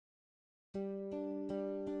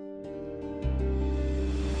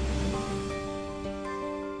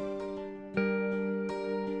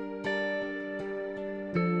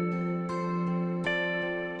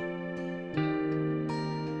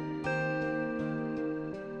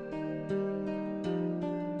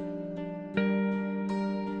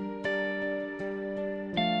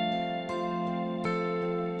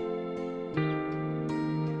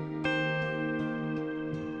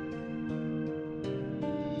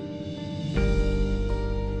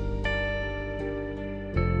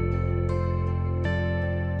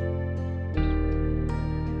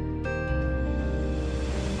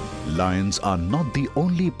Lions are not the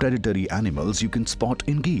only predatory animals you can spot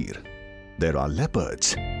in Gir. There are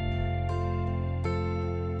leopards,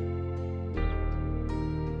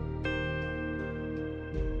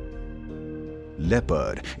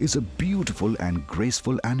 Leopard is a beautiful and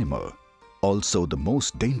graceful animal, also the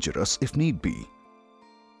most dangerous if need be.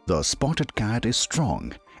 The spotted cat is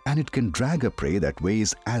strong and it can drag a prey that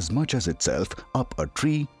weighs as much as itself up a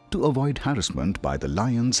tree to avoid harassment by the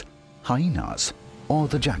lions, hyenas, or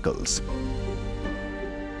the jackals.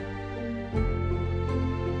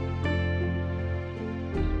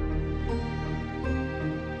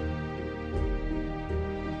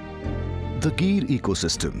 The Gir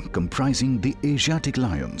ecosystem, comprising the Asiatic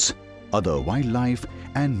lions, other wildlife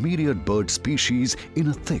and myriad bird species in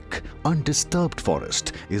a thick, undisturbed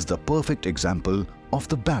forest, is the perfect example of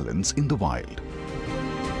the balance in the wild.